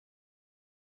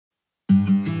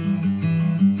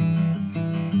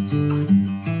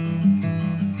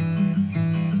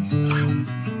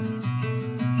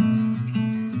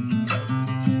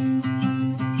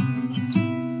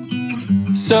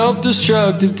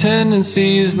self-destructive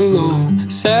tendencies below,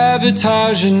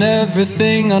 sabotaging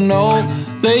everything I know.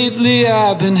 Lately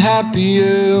I've been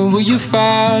happier. Will you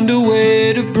find a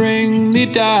way to bring me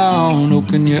down?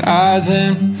 Open your eyes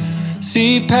and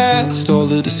see past all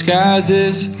the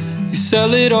disguises. You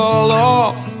sell it all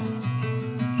off.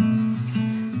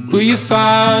 Will you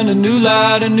find a new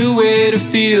light, a new way to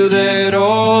feel that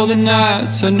all the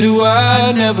nights I knew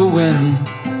I'd never win?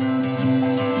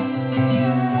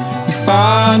 You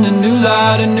find a new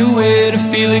light, a new way to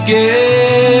feel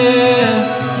again.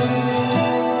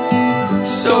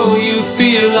 So you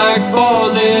feel like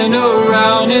falling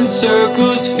around in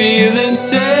circles, feeling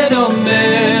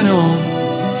sentimental.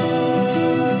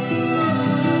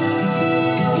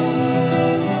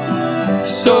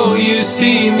 So you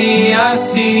see me, I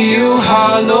see you,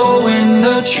 hollow in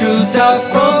the truth out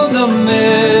from the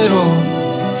middle.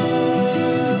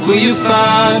 Will you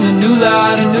find a new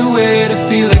light, a new way to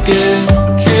feel again?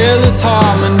 Careless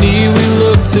harmony we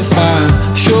look to find,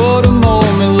 short a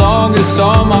moment, longest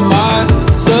on my mind.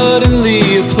 Suddenly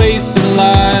a place in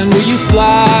line. Will you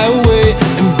fly away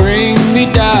and bring me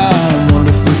down?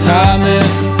 Wonderful timing.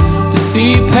 The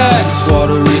sea packs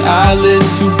watery eyelids,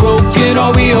 too broken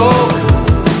all we hope.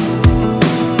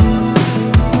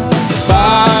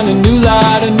 Find a new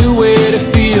light, a new way to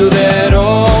feel that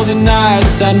all the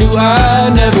nights I knew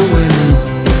I'd never win.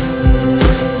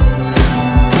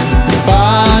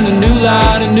 Find a new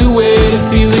light, a new way to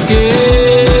feel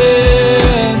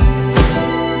again.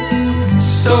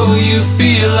 So you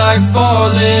feel like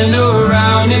falling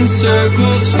around in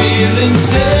circles, feeling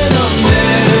sentimental.